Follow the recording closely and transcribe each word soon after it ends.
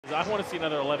I want to see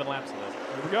another 11 laps of this.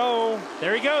 Here we go.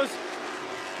 There he goes.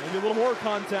 Maybe a little more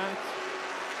contact.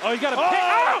 Oh, he's got a pick.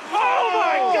 Oh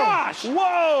my gosh.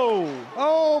 Whoa.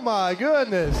 Oh my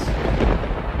goodness.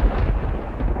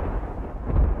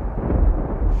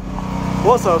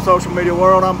 What's up, social media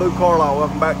world? I'm Boo Carlisle.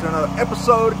 Welcome back to another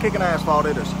episode of Kicking Asphalt.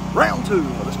 It is round 2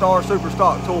 of the Star Super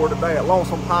Stock Tour today at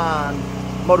Lonesome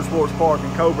Motorsports Park in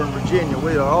Coburn, Virginia.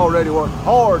 We are already working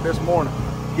hard this morning,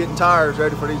 getting tires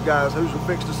ready for these guys. Who's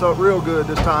fixed us up real good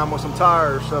this time with some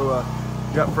tires. So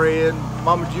got Fred,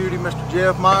 Mama Judy, Mr.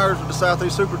 Jeff Myers with the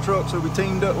Southeast Super Trucks who we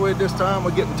teamed up with this time.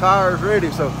 We're getting tires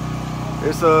ready. So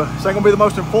it's ain't gonna be the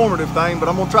most informative thing, but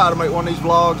I'm gonna try to make one of these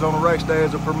vlogs on a race day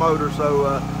as a promoter.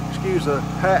 So excuse the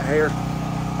hat here.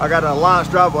 I got Alliance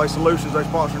Driveway Solutions. They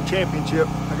sponsoring championship.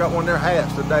 I got one of their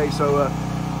hats today. So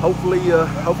hopefully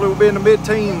we'll be in the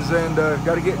mid-teens and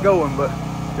got to get going. But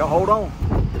y'all hold on.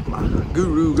 My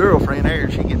guru girlfriend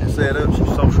here, she getting it set up. She's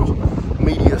a social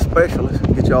media specialist.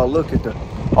 Get y'all a look at the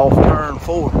off turn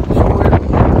 4.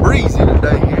 So breezy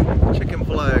today here. Check them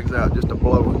flags out, just a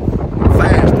blowing.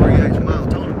 Fast 3/8 mile,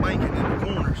 ton of banking in the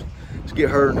corners. Let's get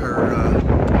her and her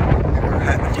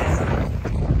habitat.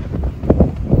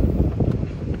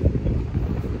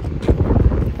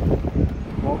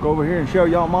 Walk over here and show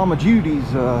y'all Mama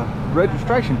Judy's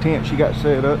registration tent she got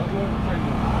set up.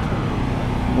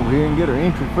 Over here and get her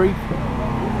entry free.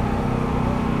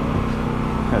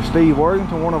 That's Steve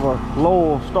Worthington, one of our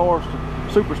loyal Star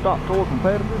Super Stock Tour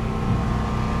competitors.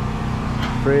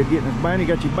 Fred getting his banner.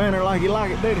 Got your banner like you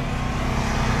like it, did he?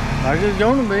 Like it's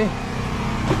gonna be.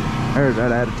 There's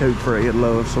that attitude Fred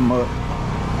loves so much.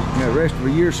 Got the rest of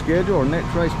the year's schedule. Our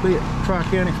next race be at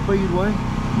Tri-County Speedway,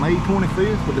 May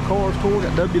 25th with the Cars Tour.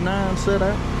 Got W9 set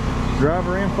out.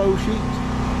 Driver info sheets.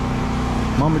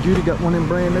 Mama Judy got one of them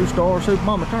brand new Star Super.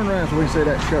 Mama, turn around so we can see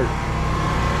that shirt.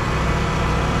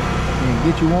 And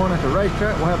get you one at the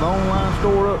racetrack. We'll have the online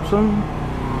store up soon.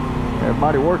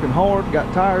 Everybody working hard.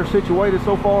 Got tires situated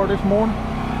so far this morning.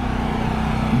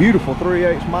 Beautiful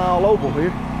 3/8 mile oval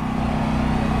here.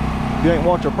 If you ain't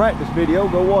watched a practice video,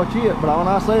 go watch it. But when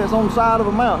I say it's on the side of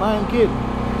a mountain, I ain't kidding.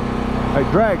 A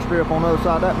drag strip on the other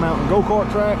side of that mountain. Go-kart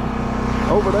track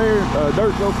over there,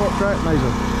 dirt go-kart track. And there's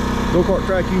a go-kart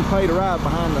track you can pay to ride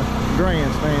behind the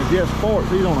grandstand. Jeff Sports,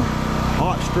 he's on a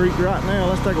hot streak right now.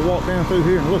 Let's take a walk down through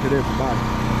here and look at everybody.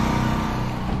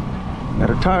 Got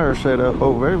a tire set up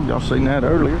over there. Y'all seen that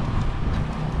earlier.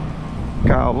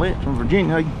 Kyle Lentz from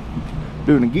Virginia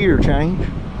doing a gear change.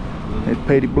 It's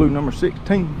Petty Blue number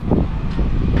 16.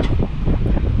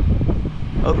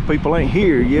 Other people ain't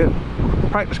here yet.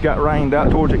 Practice got rained out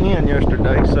towards the end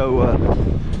yesterday, so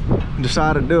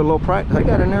decided to do a little practice. They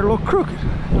got in there a little crooked.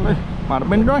 They might have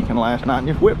been drinking last night and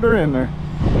just whipped her in there.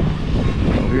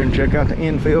 Over here and check out the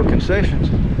infield concessions.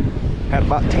 Had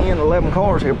about 10, 11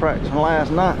 cars here practicing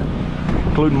last night,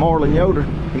 including Marlon Yoder.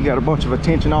 He got a bunch of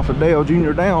attention off the Dale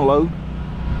Jr. download.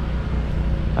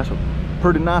 That's a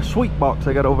pretty nice sweet box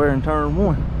they got over there in turn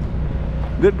 1.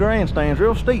 Good grandstands,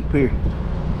 real steep here.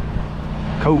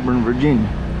 Coburn, Virginia.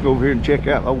 Go over here and check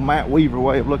out old Matt Weaver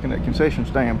way of looking at concession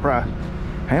stand price.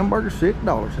 Hamburger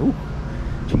 $6. Ooh,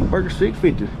 cheeseburger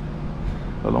 $6.50.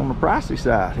 But on the pricey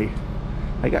side here,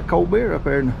 they got cold beer up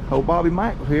there, and old Bobby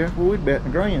Mack was here. Well, we'd bet in the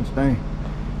grandstand.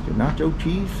 Said nacho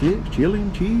cheese $6, chili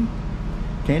and cheese,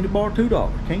 candy bar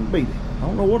 $2. Can't beat it. I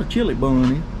don't know what a chili bun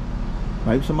is.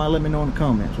 Maybe somebody let me know in the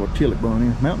comments what a chili bun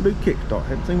is. Mountain Dew Kickstart.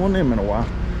 Haven't seen one of them in a while.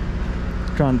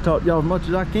 Trying to talk to y'all as much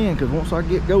as I can, because once I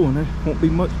get going, there won't be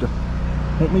much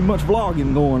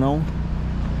vlogging going on.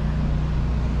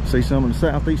 See some of the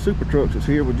Southeast Super Trucks that's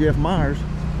here with Jeff Myers.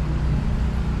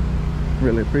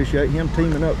 Really appreciate him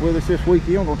teaming up with us this week.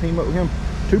 I'm gonna team up with him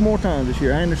 2 more times this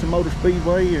year. Anderson Motor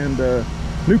Speedway and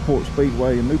Newport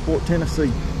Speedway in Newport,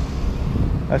 Tennessee.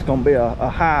 That's gonna be a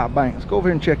high bank. Let's go over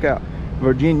here and check out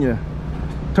Virginia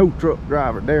tow truck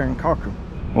driver Darren Cochran.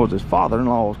 Was his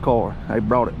father-in-law's car. They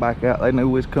brought it back out. They knew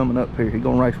it was coming up here. He's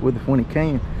gonna race with us when he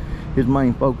can. His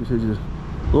main focus is his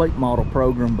late model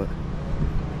program. But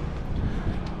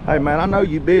hey man, I know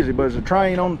you're busy, but is the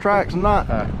train on the tracks tonight?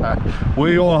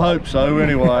 We gonna hope so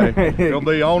anyway. It'll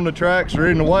be on the tracks or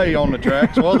in the way on the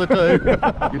tracks, one of the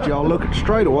two. Get y'all look at the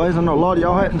straightaways. I know a lot of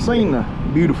y'all hadn't seen the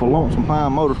beautiful Lonesome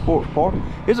Motorsports Park.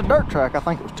 It's a dirt track. I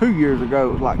think it was 2 years ago.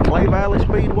 It was like Clay Valley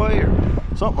Speedway or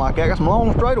something like that. Got some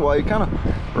long straightaway. It kind of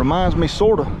reminds me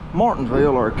sort of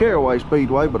Martinsville or Caraway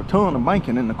Speedway, but a ton of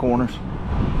banking in the corners.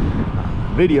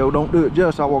 Video don't do it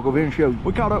justice. I'll walk over here and show you.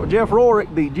 We caught up with Jeff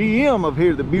Rorick, the GM of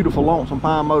here, the beautiful Lonesome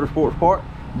Motorsports Park.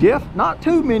 Jeff, not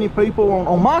too many people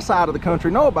on my side of the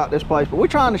country know about this place, but we're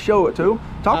trying to show it to them.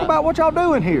 Talk about what y'all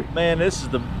doing here. Man, this is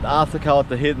I call it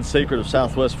the hidden secret of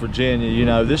Southwest Virginia. You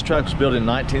know, this track was built in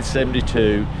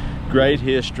 1972. Great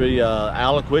history.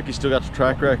 Alan Quickie still got the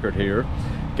track record here.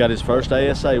 Got his first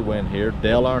ASA win here.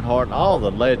 Dale Earnhardt and all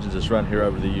the legends that's run here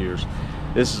over the years.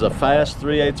 This is a fast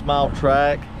 3/8 mile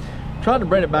track. Trying to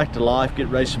bring it back to life, get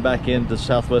racing back into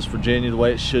Southwest Virginia the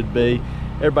way it should be.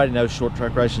 Everybody knows short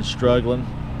track racing struggling.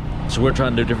 So we're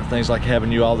trying to do different things like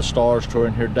having you all the stars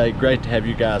touring here today. Great to have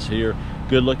you guys here.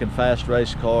 Good looking fast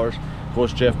race cars. Of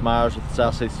course, Jeff Myers with the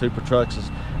South Sea Super Trucks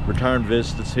has return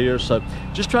visits here. So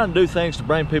just trying to do things to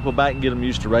bring people back and get them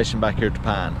used to racing back here at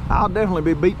Pine. I'll definitely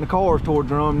be beating the cars towards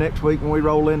the drum next week when we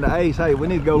roll into Ace. Hey, we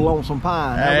need to go to Lonesome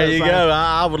Pine. There you go.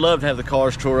 I would love to have the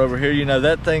cars tour over here. You know,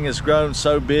 that thing has grown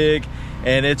so big,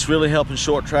 and it's really helping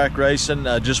short track racing,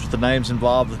 just with the names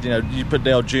involved. You know, you put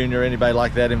Dale Jr., anybody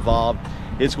like that involved,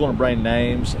 it's going to bring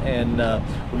names, and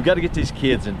we've got to get these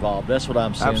kids involved. That's what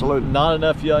I'm saying. Absolutely. Not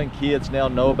enough young kids now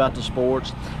know about the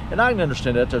sports, and I can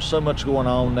understand that. There's so much going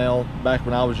on now. Back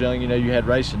when I was young, you know, you had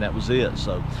racing, that was it.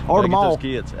 So or the mall. Those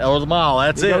kids. Or the mall,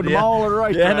 that's it. Go to the mall or the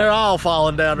racetrack. Yeah, and they're all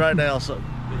falling down right now. So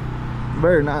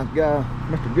very nice guy,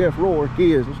 Mr. Jeff Roy,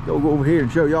 kids. Let's go over here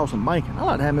and show y'all some banking. I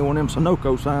like to have me one of them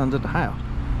Sunoco signs at the house.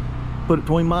 Put it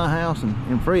between my house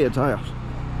and Fred's house.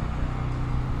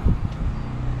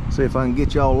 See if I can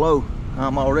get y'all low.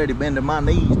 I'm already bending my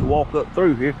knees to walk up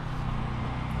through here.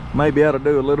 Maybe I ought to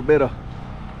do a little bit of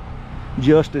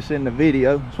justice in the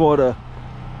video. That's what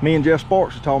me and Jeff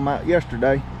Sparks were talking about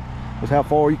yesterday, was how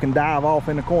far you can dive off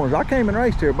in the corners. I came and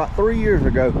raced here about 3 years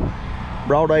ago.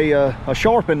 Brought a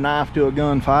sharpened knife to a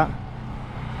gunfight.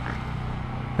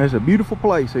 It's a beautiful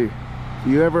place here. If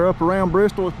you ever up around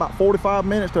Bristol, it's about 45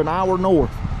 minutes to an hour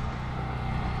north.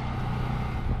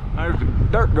 There's the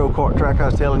dirt go-kart track I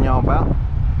was telling y'all about.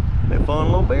 That fun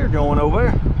little beer joint over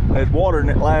there. They was watering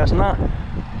it last night.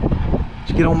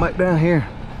 Let's get on back down here.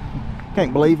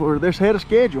 Can't believe we're this ahead of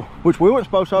schedule, which we weren't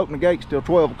supposed to open the gates till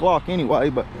 12 o'clock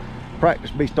anyway, but practice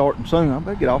be starting soon. I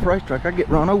better get off the racetrack. I get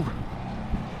run over.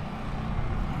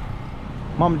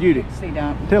 Mama Judy,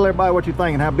 tell everybody what you're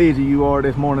thinking, how busy you are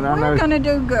this morning. We're gonna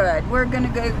do good. We're gonna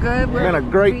do good. We're been a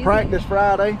great practice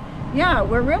Friday. Yeah,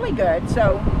 we're really good,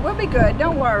 so we'll be good.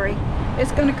 Don't worry.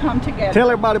 It's going to come together.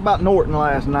 Tell everybody about Norton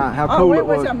last night, how cool it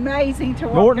was. Oh, it was amazing to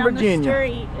walk Norton, down Virginia. the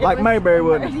street. Like Mayberry,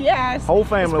 wasn't it? Yes. Whole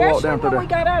family walked down through there. Especially when we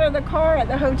got out of the car at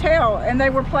the hotel and they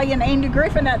were playing Andy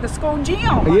Griffin at the school gym.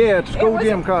 Yeah, at the school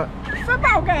gym.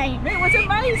 Football game. It was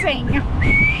amazing.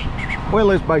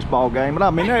 Well, it's a baseball game, but I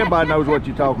mean, everybody knows what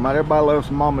you're talking about. Everybody loves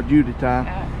some Mama Judy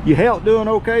time. You health doing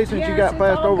okay since you got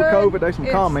passed over COVID? There's some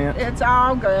comments. It's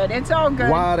all good. It's all good.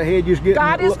 Wide ahead, just getting.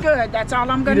 God is good. That's all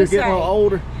I'm going to say. You're getting a little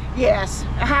older. Yes, it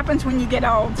happens when you get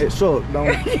old. It sucks, don't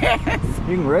it? Yes.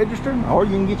 You can register, or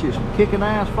you can get you some kicking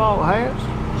asphalt hats,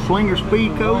 Slinger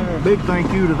Speed Code. Big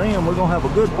thank you to them. We're gonna have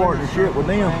a good partnership with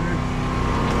them.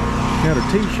 Got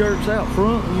our t-shirts out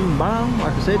front. You can buy them.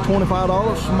 Like I said,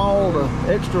 $25, small to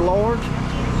extra large.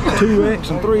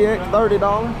 2X and 3X,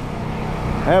 $30.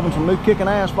 Having some new kicking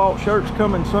asphalt shirts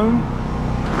coming soon.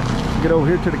 Get over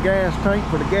here to the gas tank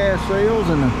for the gas sales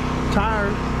and the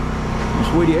tires. And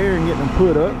Sweetie Aaron getting them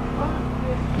put up.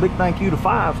 Big thank you to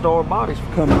 5 Star Bodies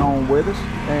for coming on with us.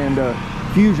 And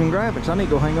Fusion Graphics. I need to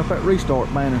go hang up that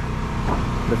restart banner.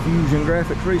 The Fusion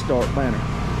Graphics restart banner.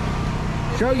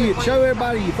 Show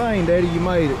everybody your thing, Daddy, you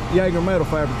made it. Jaeger Metal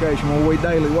Fabrication, where we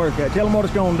daily work at. Tell them what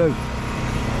it's gonna do.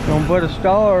 Gonna put a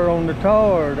star on the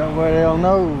tar, that way they'll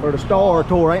know. For the star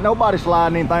tour. Ain't nobody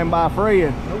sliding anything by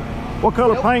Fred. Nope. What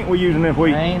color paint we using this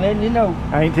week? I ain't letting you know.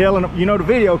 I ain't telling them. You know the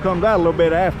video comes out a little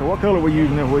bit after. What color we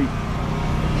using this week?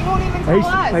 He won't even tell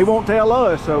us. He won't tell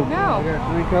us, so. No. I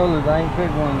got 3 colors, I ain't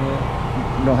picked one yet.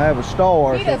 Gonna have a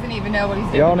star. He doesn't even know what he's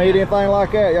doing. Y'all need anything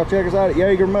like that, y'all check us out at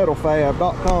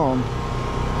JaegerMetalFab.com.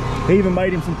 He even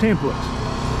made him some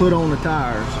templates. Put on the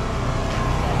tires.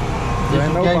 There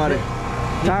ain't nobody.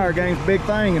 Tire game's a big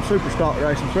thing in super stock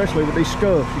racing, especially with these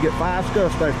scuffs. You get 5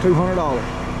 scuffs, that's $200.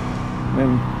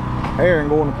 And Aaron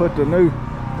going to put the new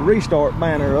restart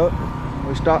banner up.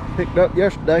 We picked up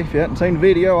yesterday. If you hadn't seen the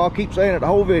video, I'll keep saying it the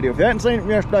whole video. If you hadn't seen it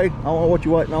yesterday, I don't know what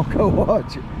you're waiting on. Go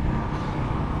watch it.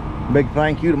 Big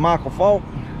thank you to Michael Falk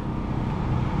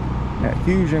at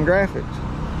Fusion Graphics.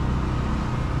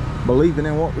 Believing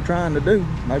in what we're trying to do.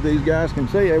 Maybe these guys can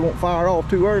see they won't fire off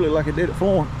too early like it did at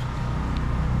Florence.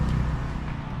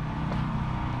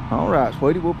 All right,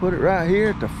 sweetie, we'll put it right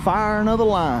here to fire another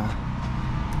line.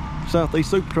 Southeast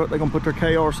Super Truck, they're gonna put their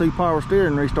KRC power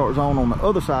steering restarts on the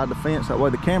other side of the fence. That way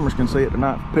the cameras can see it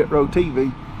tonight for Pit Road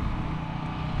TV.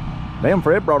 Damn,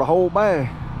 Fred brought a whole bag.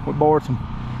 We borrowed some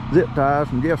zip ties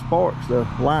from Jeff Sparks, the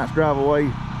Alliance Drive Away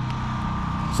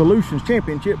Solutions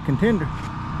Championship contender.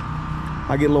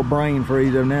 I get a little brain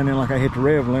freeze every now and then, like I hit the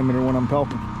rev limiter when I'm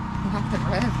talking. Not the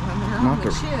rev limiter, Not on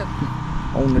the the chip.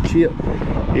 On the chip.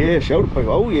 Yeah, show the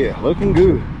people. Oh yeah, looking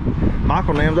good.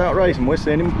 Michael Nam's out racing. We'll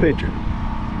send him a picture.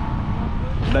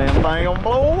 Damn thing gonna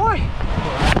blow away.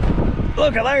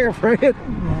 Look at there, Fred.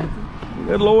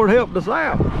 Good Lord helped us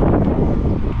out.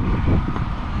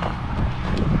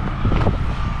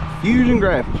 Fusion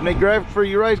Graphics. Need graphics for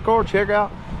your race car? Check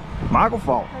out Michael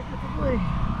Falk.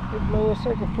 It blow a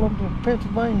second plumb to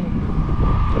Pennsylvania.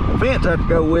 The fence had to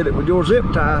go with it with your zip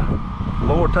tie.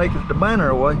 Lord taketh the banner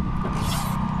away.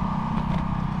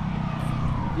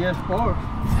 Yes, of course.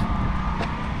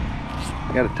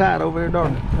 Got it tied over here,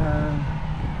 darn it.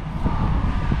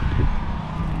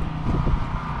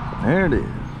 There it is.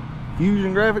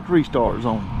 Fusion Graphics restart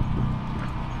zone.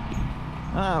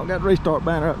 We got the restart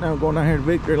banner up now. We're going down here to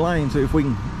Victory Lane, see if we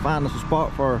can find us a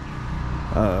spot for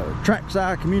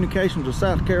Trackside Communications of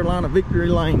South Carolina Victory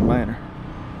Lane banner.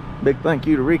 Big thank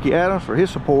you to Ricky Adams for his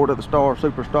support of the Star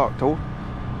Super Stock Tour.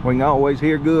 We can always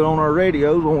hear good on our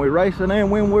radios when we're racing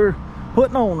and when we're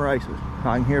putting on races.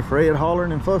 I can hear Fred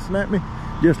hollering and fussing at me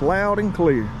just loud and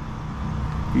clear.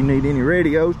 If you need any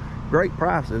radios, great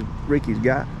prices Ricky's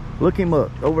got. Look him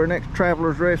up over next to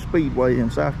Travelers Rest Speedway in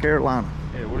South Carolina.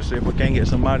 Yeah, we'll see if we can't get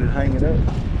somebody to hang it up.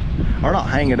 Or not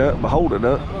hang it up, but hold it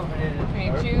up.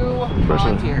 Between two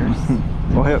volunteers.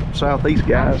 We'll help Southeast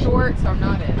guys. I'm short, so I'm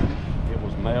not in. It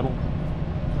was metal,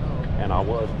 and I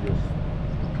was just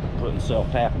putting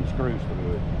self-tapping screws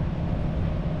through it.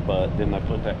 But then they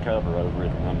put that cover over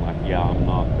it, and I'm like, yeah, I'm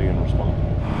not being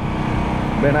responsible.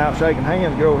 Been out shaking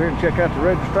hands. Go over here and check out the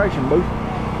registration booth.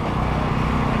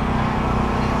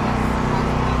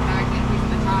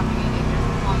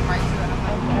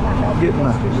 Getting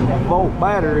a volt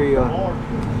battery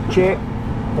check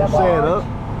set up.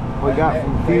 We got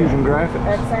from Fusion Graphics.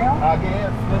 I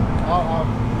guess.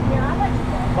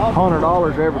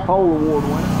 $100 every pole award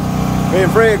winner. Me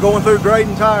and Fred going through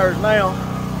grading tires now.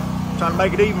 Trying to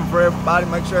make it even for everybody.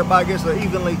 Make sure everybody gets an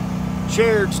evenly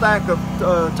shared stack of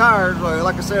tires.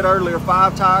 Like I said earlier,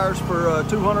 5 tires for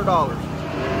 $200.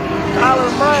 Tyler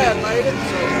and Brad made it. So.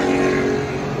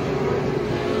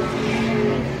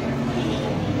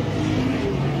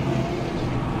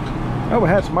 Well, we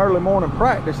had some early morning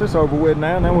practice. This over with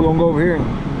now, and then we're gonna go over here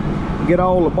and get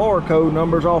all the barcode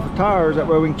numbers off the tires. That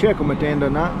way we can check them at the end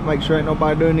of the night. Make sure ain't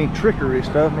nobody doing any trickery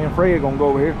stuff. Me and Fred gonna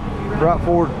go over here right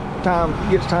before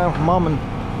gets time for Mom and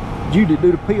Judy to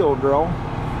do the peel draw.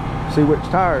 See which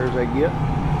tires they get.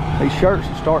 These shirts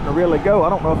are starting to really go. I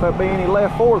don't know if there'll be any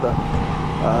left for the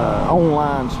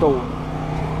online store.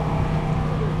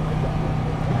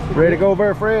 Ready to go over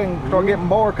there, Fred, and start getting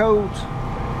barcodes?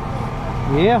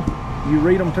 Yeah. You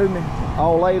read them to me,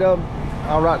 all 8 of them.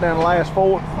 I'll write down the last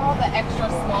 4. I saw the extra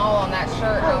small on that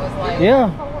shirt, and I was like,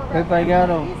 Yeah, if they got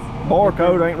a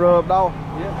barcode ain't rubbed off.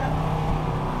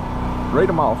 Read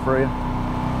them off, Fred.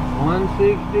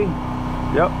 160.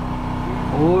 Yep.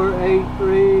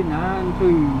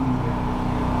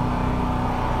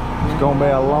 48392. It's gonna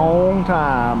be a long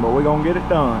time, but we're gonna get it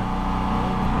done.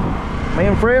 Me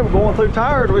and Fred were going through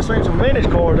tires. We've seen some vintage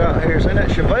cars out here. Seen that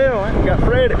Chevelle, and got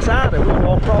Fred excited. We're gonna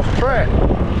walk across the track.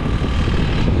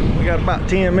 We got about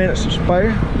 10 minutes to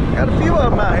spare. Got a few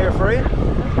of them out here, Fred.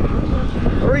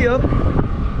 3 of them.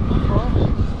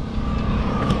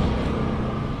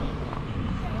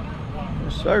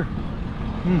 Yes, sir.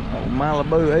 Old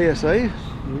Malibu ASAs.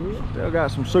 Still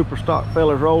got some super stock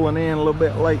fellas rolling in a little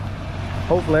bit late.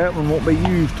 Hopefully that one won't be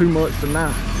used too much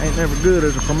tonight. Ain't never good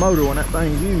as a promoter when that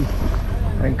thing's used.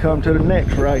 And come to the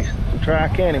next race.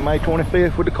 Tri-County, May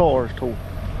 25th with the Cars Tour.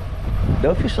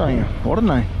 Duffy Sam, what a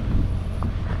name.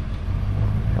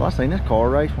 Well, I seen this car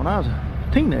race when I was a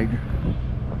teenager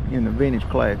in the vintage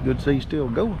class. Good to see you still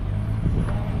going.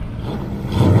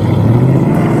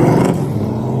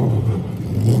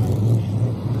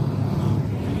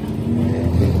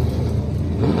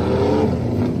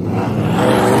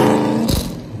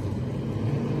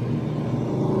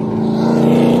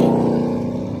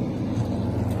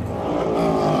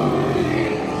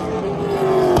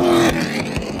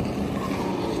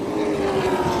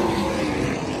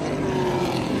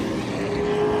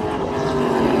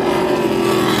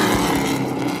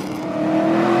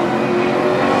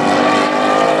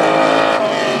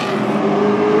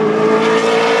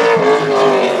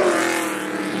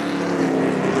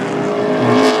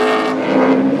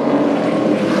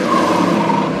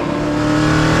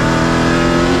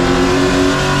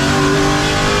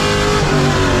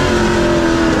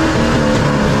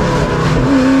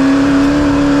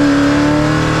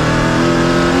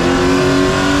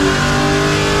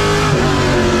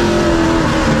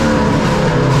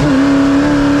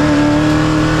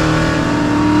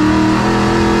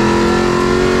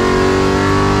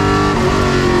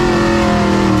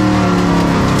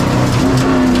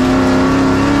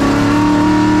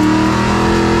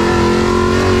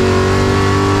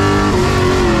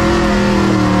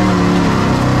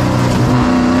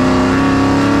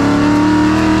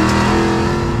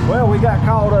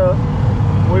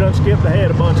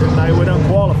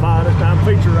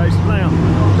 races now.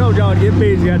 I told y'all to get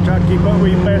busy. I tried to keep up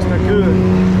with you best I could.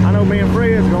 I know me and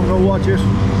Fred's gonna go watch this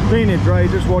vintage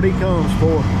race. That's what he comes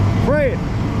for. Fred,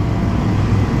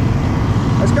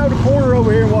 let's go to the corner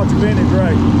over here and watch a vintage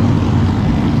race.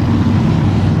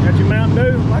 Got your Mountain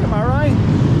Dew? Like am I right?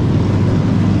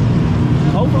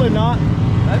 Hopefully not.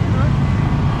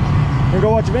 You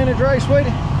go watch a vintage race, sweetie?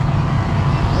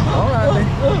 All right, then.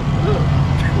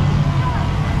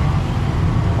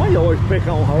 Why you always pick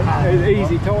on her? It's an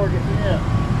easy target.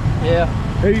 Yeah.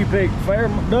 Who you pick? Fair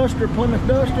Duster, Plymouth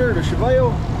Duster, the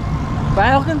Chevelle?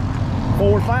 Falcon?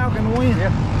 Ford Falcon to win?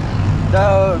 Yeah.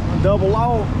 Double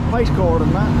law pace car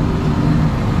tonight.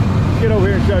 Get over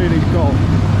here and show you these cars.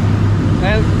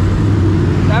 That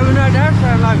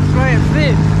sounds like slant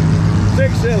 6.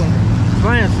 6-cylinder.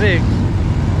 Slant 6.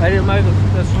 They didn't make the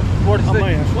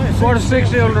 46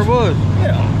 cylinder was.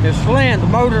 Yeah. It's slant, the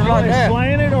motor's like It's that.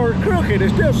 slanted or crooked,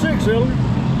 it's still 6-cylinder.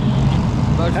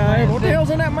 What the hell's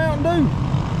in that Mountain Dew?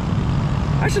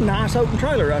 That's a nice open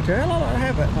trailer right there. How long do I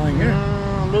have that thing here?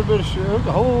 A little bit of shit,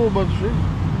 a whole bunch of shit.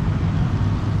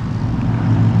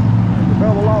 The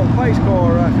double law pace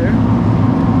car right there.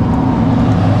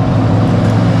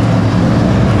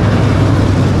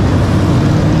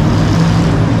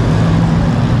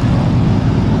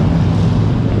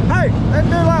 That do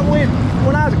like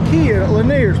when I was a kid at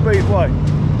Lanier Speedway.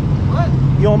 What?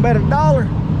 You want to bet $1?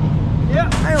 Yeah.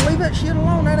 Hey, leave that shit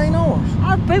alone. That ain't ours.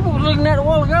 People was looking at it a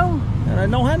while ago. And they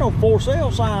don't have no for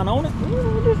sale sign on it.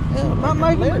 Not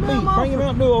making Let it it be. Bring him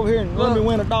out and do over here and let me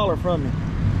win $1 from you.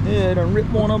 Yeah, they done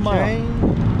ripped one of them out.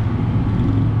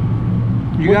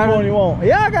 Which one you want?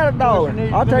 Yeah, I got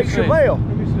 $1. I'll take Chevelle.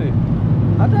 Let me see.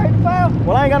 I'll take the file.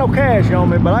 Well, I ain't got no cash on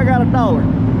me, but I got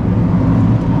 $1.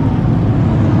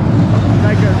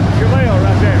 Take a Chevelle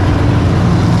right there.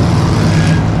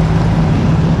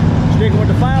 Sticking with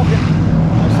the Falcon.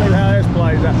 Let's see how this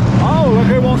plays out. Oh, look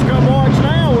who wants to come watch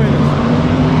now with us.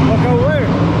 Look over there.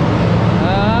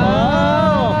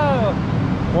 Oh.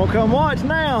 Won't come watch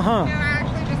now, huh? No, I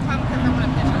actually just come because I want a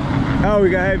picture. Oh, we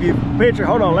gotta have your picture.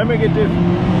 Hold on, let me get this.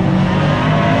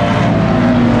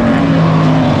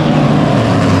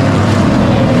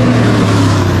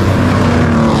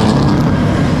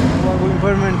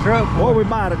 Put them in the truck. What we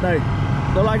buy today?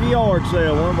 Look like a yard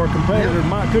sale. One of our competitors,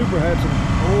 Mike Cooper, had some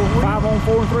 5 on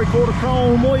 4 3/4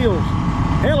 chrome wheels.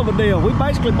 Hell of a deal. We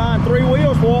basically buying 3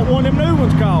 wheels for what one of them new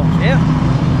ones cost. Yeah.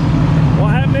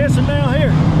 What happened to this one down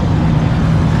here?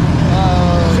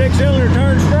 6-cylinder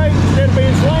turn straight instead of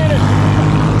being slanted.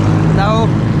 No,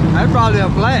 that's probably a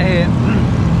flathead.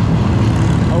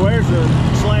 Oh, there's the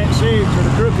slant 6 or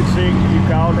the crooked 6 you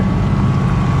called it.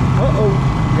 Uh-oh,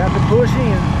 got to push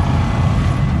in.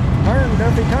 Turn,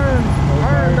 Duffy, turn.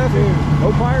 Turn, Duffy.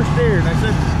 No power steering. They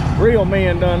said real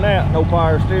men done that. No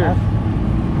power steering. I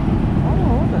don't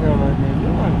know what the hell that is.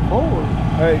 You're like Ford.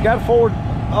 Hey, it got a Ford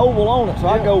oval on it, so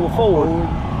I go with Ford.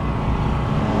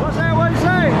 What's that? What'd you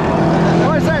say?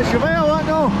 What's that? Chevelle? I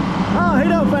go. Oh, he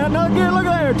done found nothing good. Look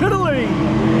there. To the lead.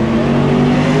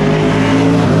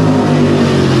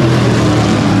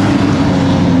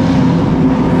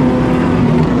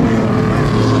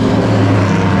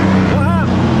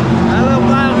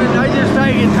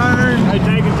 They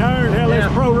taking turns. Hell, it's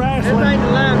pro wrestling. This ain't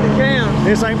allowed to count.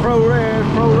 This ain't pro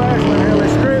wrestling. Hell,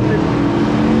 it's scripted.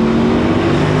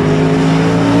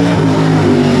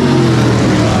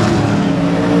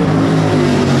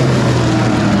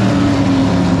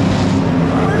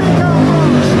 Where did he come from?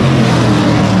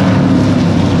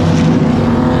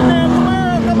 Damn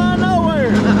Camaro come out of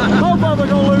nowhere. Both of them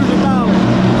gonna lose $1.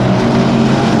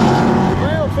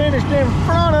 Well, finished in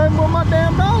front of him with my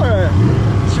damn $1.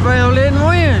 Chevelle didn't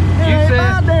win. You said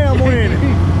my damn winning.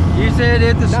 You said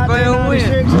it the Chevelle win.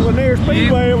 1996 at Lanier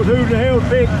Speedway, it was who the hell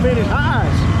finished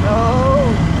highest. Oh,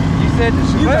 you said the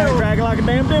You Chevelle. backtracking like a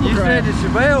damn You Democrat. said the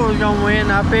Chevelle was gonna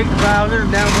win. I picked the Falcon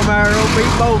and down Camaro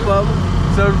beat both of them.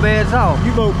 So the bet's off.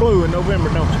 You vote blue in November,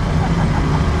 don't you?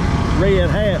 Red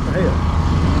hat, the hell.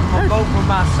 I vote for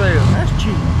myself. That's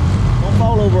cheap. Don't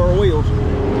fall over our wheels.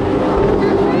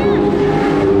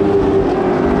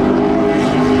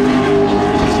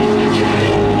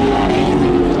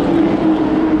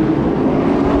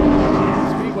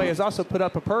 Has also put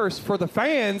up a purse for the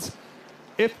fans.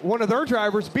 If one of their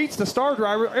drivers beats the star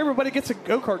driver, everybody gets a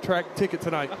go-kart track ticket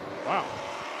tonight. Wow.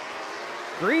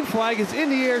 Green flag is in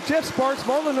the air. Jeff Sparks,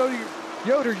 Marlon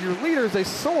Yoder, your leader, as they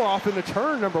soar off into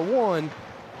turn number 1.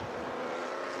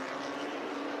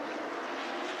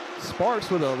 Sparks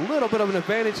with a little bit of an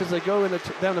advantage as they go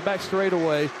down the back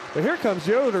straightaway. But here comes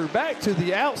Yoder back to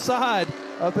the outside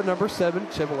of the number 7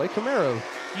 Chevrolet Camaro.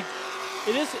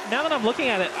 It is, now that I'm looking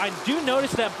at it, I do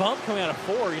notice that bump coming out of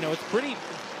 4. You know, it's pretty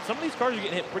some of these cars are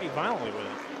getting hit pretty violently with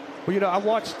it. Well, you know, I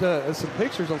watched some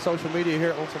pictures on social media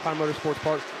here at Lonesome Motorsports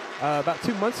Park about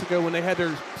 2 months ago when they had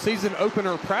their season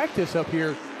opener practice up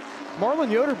here.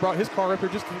 Marlon Yoder brought his car up here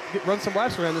just to run some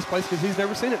laps around this place because he's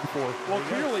never seen it before. Well,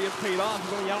 clearly it's paid off.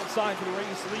 He's on the outside for the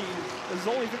race lead. This is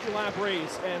only a 50-lap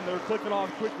race, and they're clicking off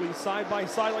quickly, side by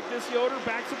side like this. Yoder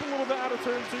backs up a little bit out of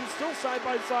turn 2, still side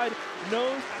by side,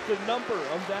 knows the number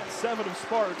of that 7 of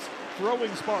Sparks,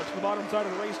 throwing Sparks to the bottom side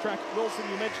of the racetrack. Wilson,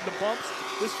 you mentioned the bumps.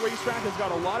 This racetrack has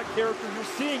got a lot of character. You're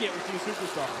seeing it with these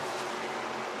superstars.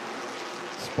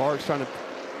 Sparks trying to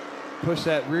push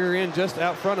that rear end just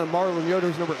out front of Marlon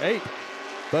Yoder's number 8.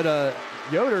 But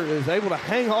Yoder is able to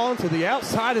hang on to the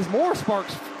outside as more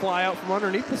Sparks fly out from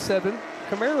underneath the 7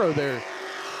 Camaro there.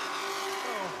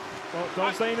 Well,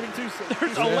 don't say anything too soon.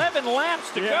 There's 11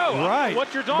 laps to go. Right.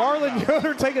 What you're talking Marlon about.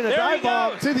 Yoder taking a There dive he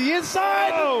bomb goes. to the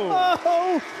inside.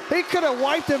 Oh, he could have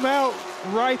wiped him out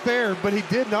right there, but he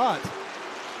did not.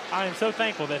 I am so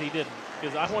thankful that he didn't,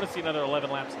 because I want to see another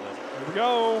 11 laps of this. Here we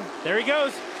go. There he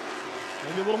goes.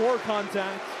 Maybe a little more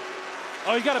contact.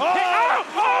 Oh, he got a pick.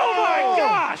 Oh, my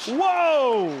gosh.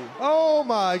 Whoa. Oh,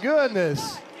 my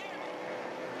goodness.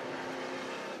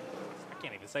 I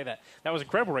can't even say that. That was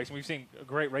incredible racing. We've seen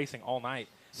great racing all night.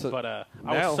 So but I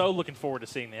was so looking forward to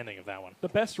seeing the ending of that one. The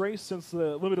best race since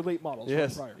the limited late models.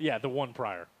 Yes. Prior. Yeah, the one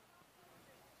prior.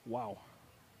 Wow.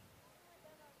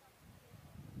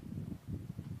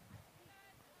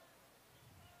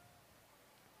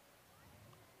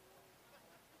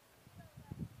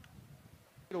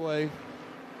 Away.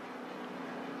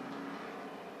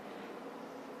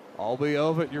 Albie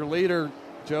Ovitt, your leader,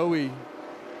 Joey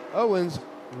Owens,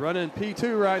 running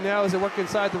P2 right now as they work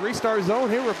inside the restart zone.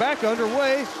 Here we're back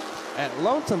underway at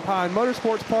Lonesome Pine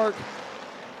Motorsports Park.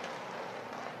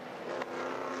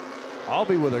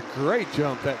 Albie with a great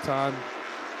jump that time.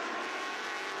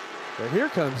 But here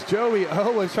comes Joey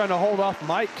Owens trying to hold off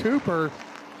Mike Cooper.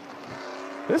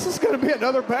 This is going to be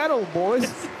another battle, boys.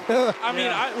 I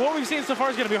mean, what we've seen so far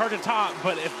is going to be hard to top,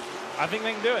 but I think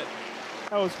they can do it.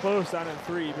 That was close down in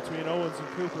 3 between Owens and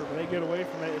Cooper, but they get away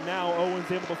from it. And now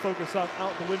Owens able to focus up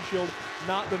out the windshield,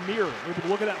 not the mirror. Able to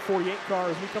look at that 48 car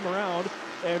as we come around,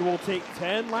 and we'll take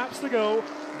 10 laps to go.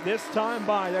 This time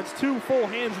by, that's 2 full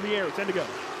hands in the air. 10 to go.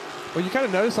 Well, you kind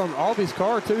of notice on all these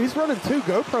cars, too, he's running 2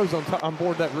 GoPros on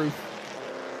board that roof.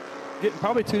 Getting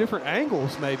probably 2 different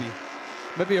angles, maybe.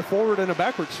 Maybe a forward and a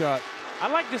backward shot.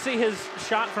 I'd like to see his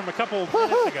shot from a couple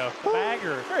minutes ago. The bag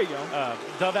or there you go.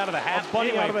 Dove out of the hat.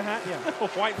 Bunny out of the hat, yeah.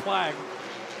 White flag.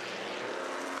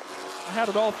 I had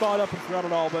it all thought up and forgot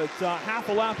it all, but half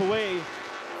a lap away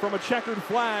from a checkered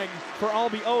flag for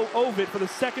Albie Ovitt for the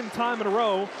 2nd time in a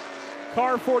row.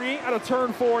 Car 48 out of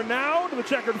turn 4 now to the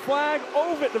checkered flag.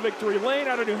 Ovitt to victory lane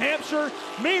out of New Hampshire.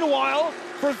 Meanwhile,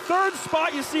 for 3rd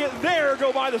spot, you see it there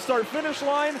go by the start-finish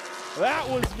line. That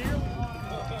was nearly...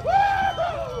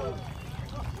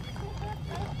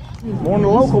 One of the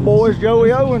local boys,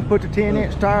 Joey Owens, put the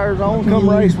 10-inch tires on, come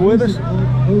race with us.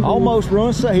 Almost he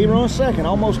runs 2nd.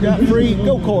 Almost got free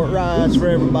go-kart rides for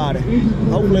everybody.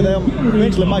 Hopefully they'll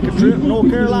eventually make a trip to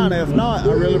North Carolina. If not,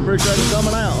 I really appreciate them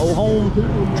coming out. Old home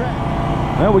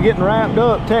track. Well, we're getting wrapped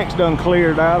up. Tech's done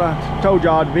cleared out. I told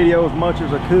y'all I'd video as much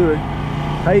as I could.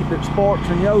 Hate that Sparks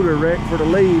and Yoder wrecked for the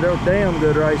lead. That was a damn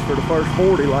good race for the first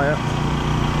 40 laps.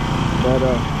 But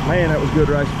man, that was a good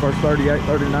race the first 38,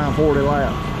 39, 40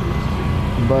 laps.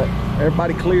 But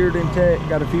everybody cleared in Tech.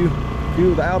 Got a few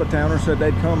of the out-of-towners said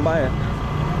they'd come back.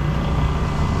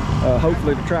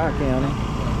 Hopefully to Tri-County.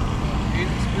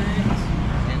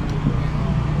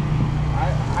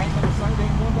 I ain't never seen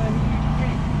that one day.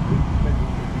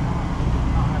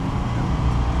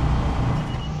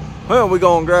 Well, we're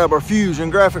gonna grab our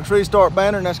Fusion Graphics Restart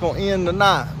banner, and that's gonna end the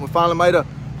night. We finally made a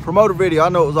promoter video. I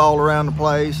know it was all around the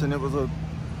place, and it was a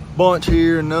bunch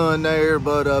here and none there,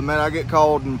 but man, I get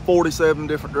called in 47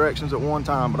 different directions at one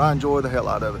time, but I enjoy the hell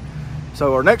out of it.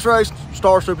 So our next race,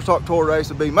 Star Super Stock Tour race,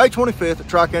 will be May 25th at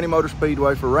Tri-County Motor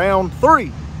Speedway for round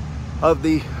 3 of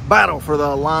the battle for the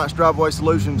Alliance Driveway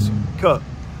Solutions Cup.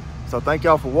 So thank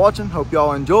y'all for watching. Hope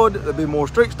y'all enjoyed it. There'll be more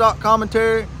street stock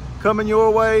commentary coming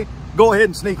your way. Go ahead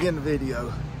and sneak in the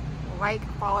video. Like,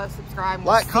 follow, subscribe.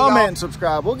 Like, comment, and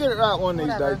subscribe. We'll get it right one of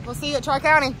these days. We'll see you at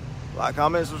Tri-County. Like,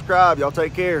 comment, subscribe. Y'all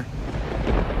take care.